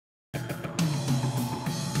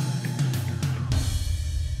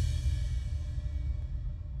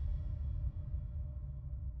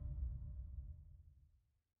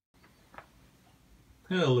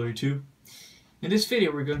Hello YouTube. In this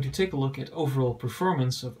video we're going to take a look at overall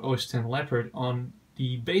performance of OS X Leopard on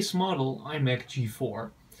the base model iMac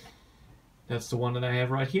G4. That's the one that I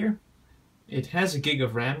have right here. It has a gig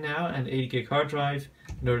of RAM now and 80 gig hard drive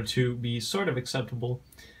in order to be sort of acceptable,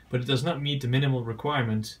 but it does not meet the minimal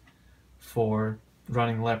requirement for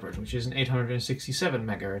running Leopard, which is an 867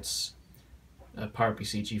 MHz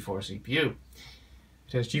PowerPC G4 CPU.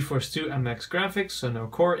 It has GeForce 2 and Max graphics, so no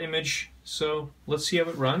core image. So let's see how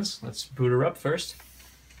it runs. Let's boot her up first.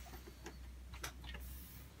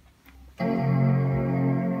 And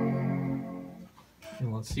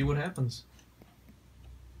let's see what happens.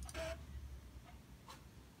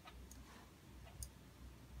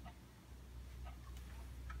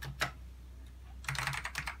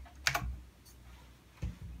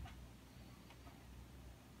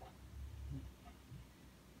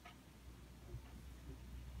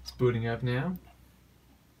 It's booting up now.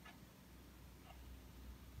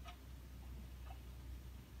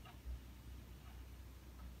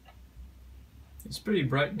 It's pretty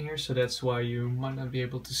bright in here, so that's why you might not be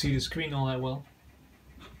able to see the screen all that well.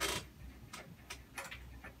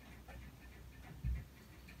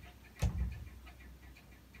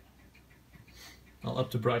 I'll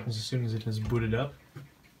up the brightness as soon as it has booted up.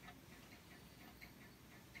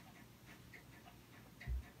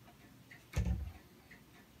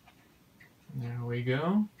 There we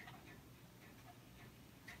go.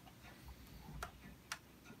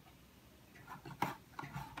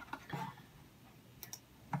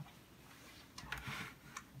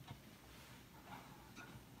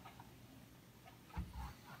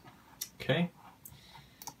 Okay,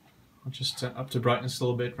 I'll just up the brightness a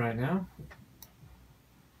little bit right now.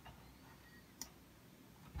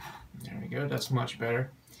 There we go, that's much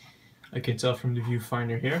better. I can tell from the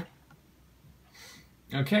viewfinder here.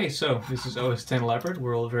 Okay, so this is OS X Leopard,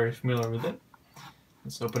 we're all very familiar with it.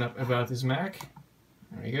 Let's open up About This Mac.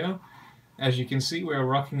 There we go. As you can see, we're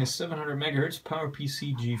rocking a 700 MHz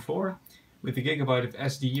PowerPC G4 with a gigabyte of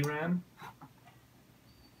SD RAM.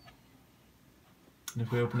 And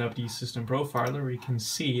if we open up the system profiler, we can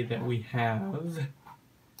see that we have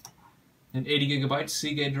an 80 gigabyte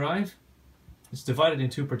Seagate drive. It's divided in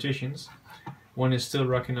two partitions. One is still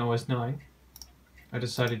rocking OS 9. I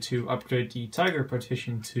decided to upgrade the Tiger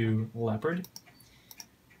partition to Leopard.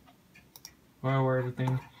 While we're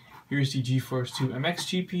everything, here's the GeForce 2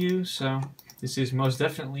 MX GPU. So this is most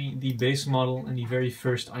definitely the base model and the very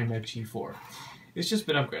first iMac G4. It's just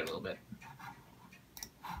been upgraded a little bit.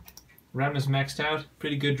 RAM is maxed out,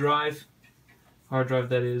 pretty good drive, hard drive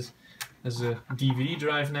that is. There's a DVD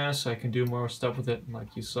drive now, so I can do more stuff with it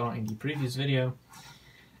like you saw in the previous video.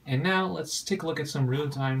 And now let's take a look at some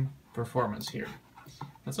real-time performance here.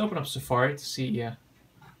 Let's open up Safari to see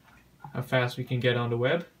how fast we can get on the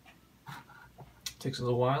web. Takes a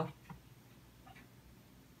little while.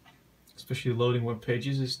 Especially loading web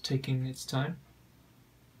pages is taking its time.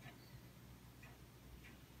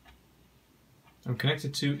 I'm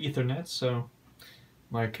connected to Ethernet, so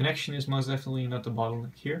my connection is most definitely not the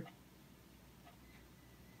bottleneck here.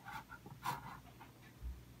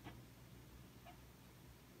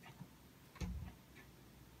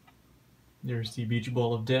 There's the beach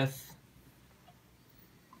ball of death.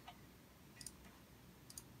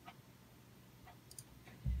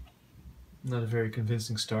 Not a very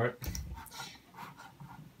convincing start.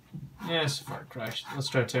 Yeah, Safari crashed. Let's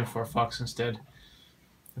try 10.4 Fox instead.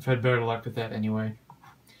 I've had better luck with that anyway.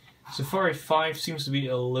 Safari 5 seems to be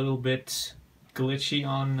a little bit glitchy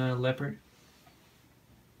on Leopard.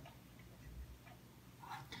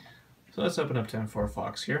 So let's open up 10.4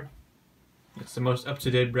 Fox here. It's the most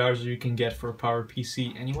up-to-date browser you can get for a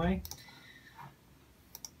PowerPC anyway.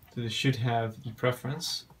 So this should have the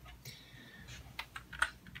preference.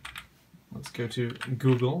 Let's go to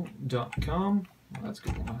google.com. Well, that's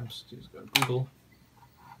Google Maps. Just go to Google.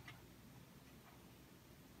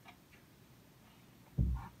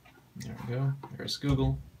 There we go. There's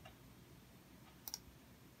Google.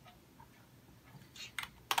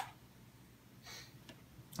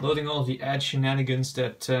 Loading all of the ad shenanigans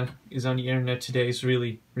that is on the internet today is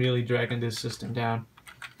really dragging this system down.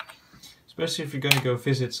 Especially if you're going to go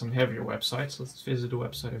visit some heavier websites. Let's visit the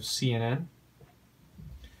website of CNN.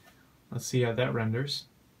 Let's see how that renders.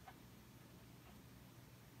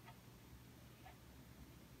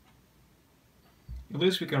 At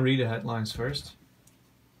least we can read the headlines first.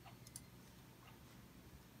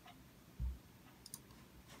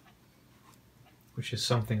 Which is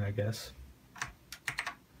something, I guess.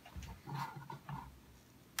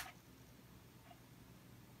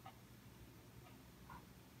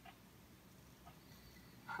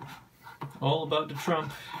 all about the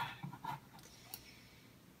Trump.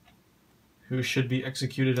 who should be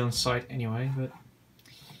executed on site anyway, but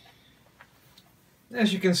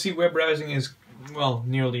as you can see, web browsing is, well,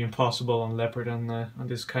 nearly impossible on Leopard on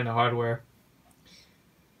this kind of hardware.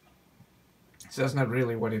 So that's not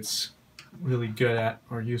really what it's really good at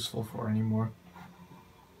or useful for anymore.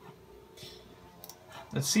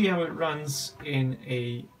 Let's see how it runs in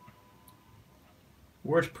a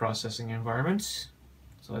word processing environment.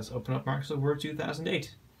 So let's open up Microsoft Word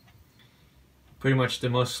 2008. Pretty much the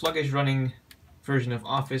most sluggish running version of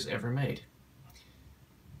Office ever made.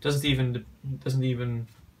 Doesn't even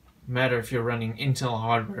matter if you're running Intel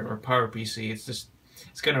hardware or PowerPC.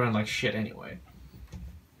 It's gonna run like shit anyway.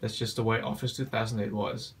 That's just the way Office 2008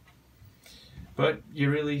 was. But you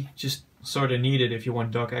really just sort of need it if you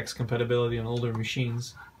want DocX compatibility on older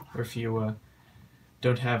machines, or if you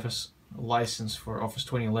don't have a license for Office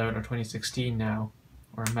 2011 or 2016 now,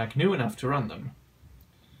 or a Mac new enough to run them.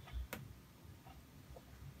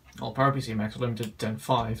 All PowerPC Macs are limited to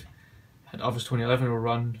 10.5, and Office 2011 will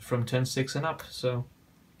run from 10.6 and up, so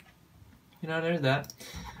you know, there's that.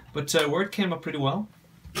 But Word came up pretty well.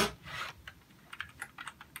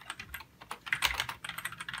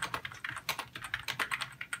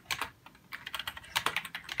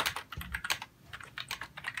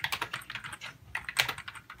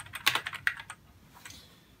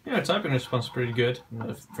 Yeah, typing response is pretty good. I'm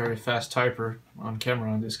a very fast typer on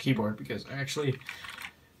camera on this keyboard because I actually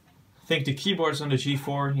think the keyboards on the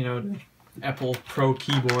G4, you know, the Apple Pro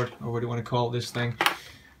keyboard, or what do you want to call this thing,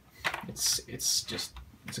 it's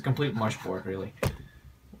a complete mush board, really.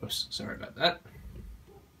 Whoops, sorry about that.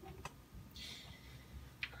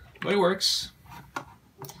 But it works.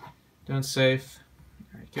 Don't save.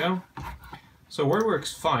 There you go. So Word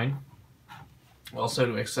works fine. Well, so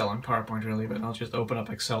do Excel and PowerPoint, really, but I'll just open up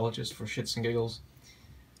Excel just for shits and giggles.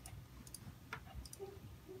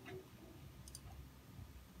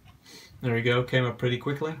 There we go, came up pretty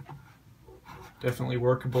quickly. Definitely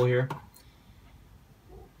workable here.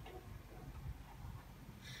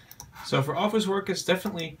 So for office work, it's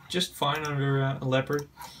definitely just fine under Leopard.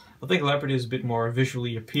 I think Leopard is a bit more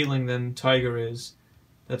visually appealing than Tiger is.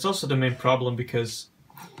 That's also the main problem because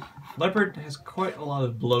Leopard has quite a lot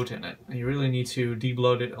of bloat in it, and you really need to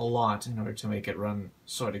debloat it a lot in order to make it run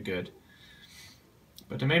sort of good.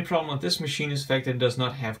 But the main problem with this machine is the fact that it does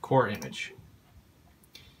not have core image.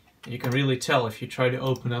 And you can really tell if you try to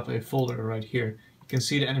open up a folder right here. You can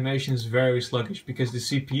see the animation is very sluggish because the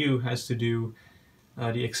CPU has to do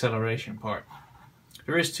the acceleration part.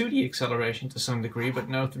 There is 2D acceleration to some degree, but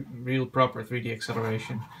no real proper 3D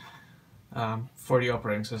acceleration for the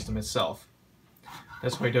operating system itself.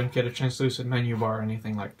 That's why you don't get a translucent menu bar or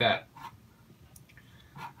anything like that.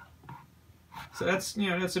 So that's, you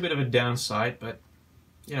know, that's a bit of a downside, but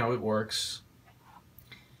you know, it works.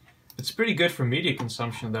 It's pretty good for media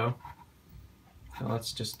consumption though. So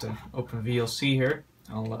let's just open VLC here.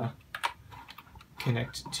 I'll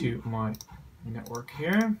connect to my network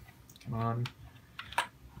here. Come on.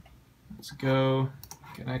 Let's go.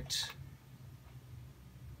 Connect.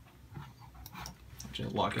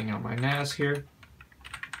 Just locking out my NAS here.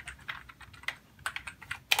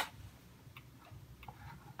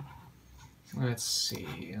 Let's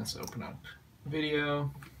see, let's open up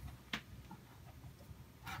video.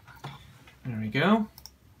 There we go.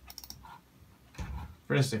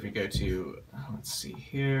 For instance, if we go to, let's see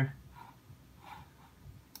here.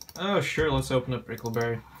 Oh, sure, let's open up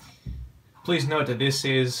Brickleberry. Please note that this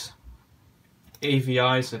is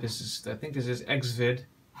AVI, so this is, I think this is XVID.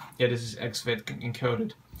 Yeah, this is XVID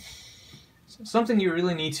encoded. So something you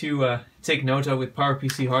really need to take note of with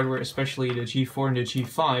PowerPC hardware, especially the G4 and the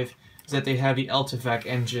G5, is that they have the AltiVac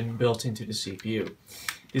engine built into the CPU.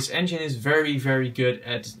 This engine is very, very good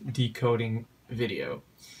at decoding video,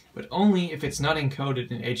 but only if it's not encoded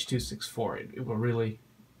in H.264. It will really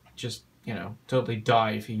just, you know, totally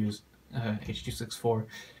die if you use H.264. You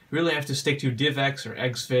really have to stick to DivX or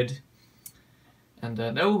XVID, and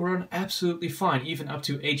that will run absolutely fine, even up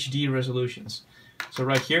to HD resolutions. So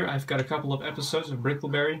right here, I've got a couple of episodes of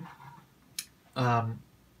Brickleberry.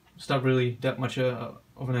 It's not really that much of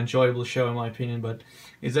an enjoyable show in my opinion, but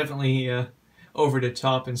it's definitely over the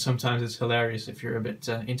top, and sometimes it's hilarious if you're a bit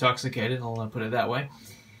intoxicated, I'll put it that way.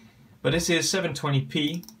 But this is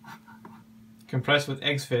 720p, compressed with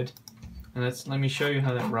XVID, and let me show you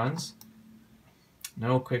how that runs.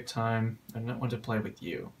 No QuickTime, I don't want to play with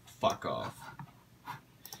you. Fuck off.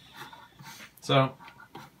 So,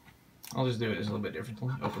 I'll just do it a little bit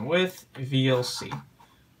differently. Open with VLC.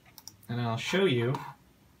 And I'll show you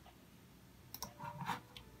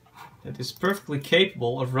that it's perfectly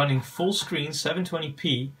capable of running full screen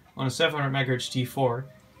 720p on a 700 MHz G4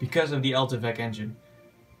 because of the AltiVac engine.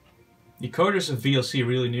 the coders of VLC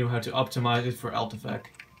really knew how to optimize it for AltVec.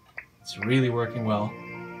 It's really working well.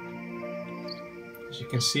 As you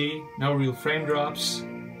can see, no real frame drops.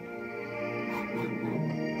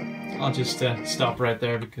 I'll just stop right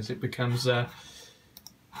there because it becomes,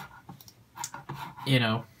 you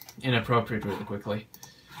know, inappropriate really quickly.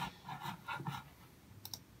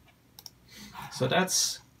 So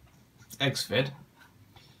that's Xvid.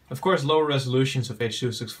 Of course, lower resolutions of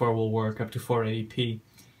H.264 will work up to 480p,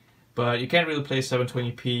 but you can't really play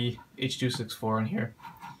 720p H.264 on here.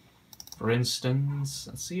 For instance,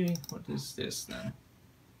 let's see, what is this then?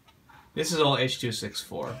 This is all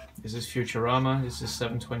H.264. This is Futurama, this is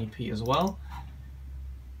 720p as well.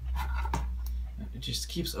 It just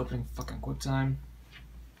keeps opening fucking QuickTime.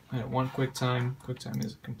 I want QuickTime. QuickTime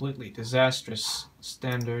is a completely disastrous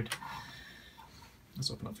standard.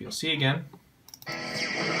 Let's open up VLC again.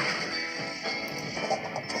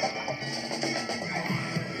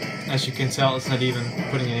 As you can tell, it's not even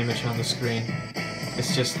putting an image on the screen.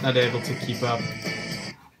 It's just not able to keep up.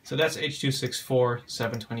 So that's H.264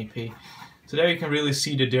 720p. So there you can really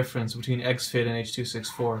see the difference between Xvid and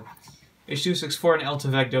H.264. H.264 and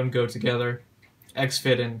AltVec don't go together.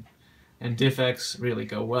 Xvid and DivX really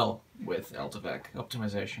go well with AltVec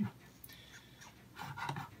optimization.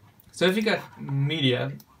 So if you got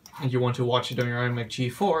media and you want to watch it on your iMac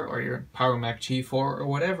G4 or your PowerMac G4 or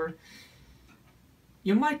whatever,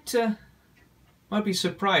 you might be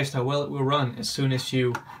surprised how well it will run as soon as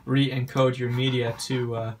you re-encode your media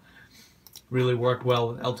to really work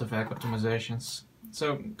well with AltVec optimizations.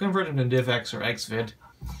 So convert them to DivX or Xvid,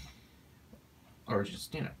 or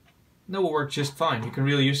just, you know, that will work just fine. You can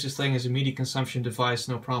really use this thing as a media consumption device,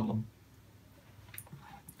 no problem.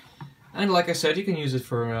 And like I said, you can use it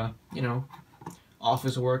for, you know,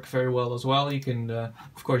 office work very well as well. You can,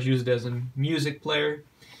 of course, use it as a music player,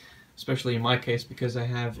 especially in my case because I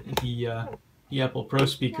have the Apple Pro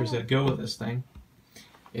speakers that go with this thing.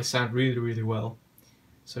 They sound really, really well.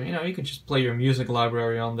 So, you know, you can just play your music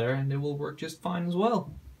library on there and they will work just fine as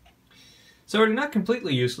well. So they're not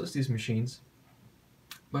completely useless, these machines.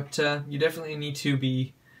 But you definitely need to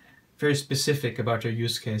be very specific about your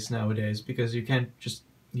use case nowadays, because you can't just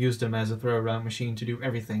use them as a throw-around machine to do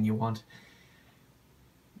everything you want.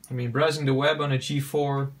 I mean, browsing the web on a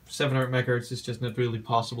G4 700 MHz is just not really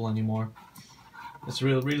possible anymore. It's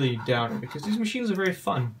really downer, because these machines are very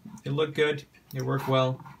fun. They look good, they work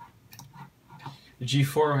well. The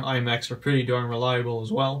G4 iMacs are pretty darn reliable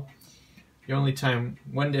as well. The only time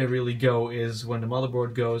when they really go is when the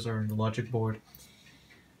motherboard goes or the logic board.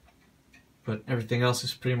 But everything else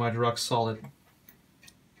is pretty much rock solid.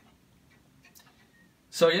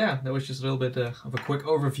 So yeah, that was just a little bit of a quick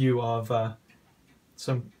overview of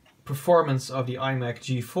some performance of the iMac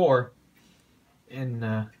G4 in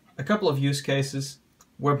a couple of use cases.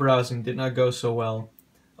 Web browsing did not go so well.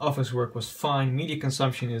 Office work was fine. Media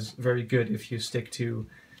consumption is very good if you stick to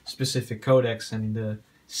specific codecs and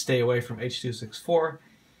stay away from H.264.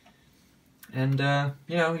 And,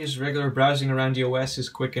 you know, just regular browsing around the OS is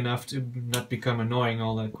quick enough to not become annoying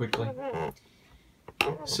all that quickly.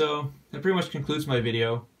 So, that pretty much concludes my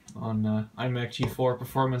video on iMac G4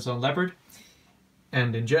 performance on Leopard,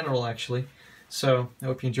 and in general, actually. So, I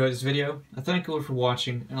hope you enjoyed this video. I thank you all for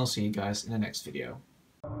watching, and I'll see you guys in the next video.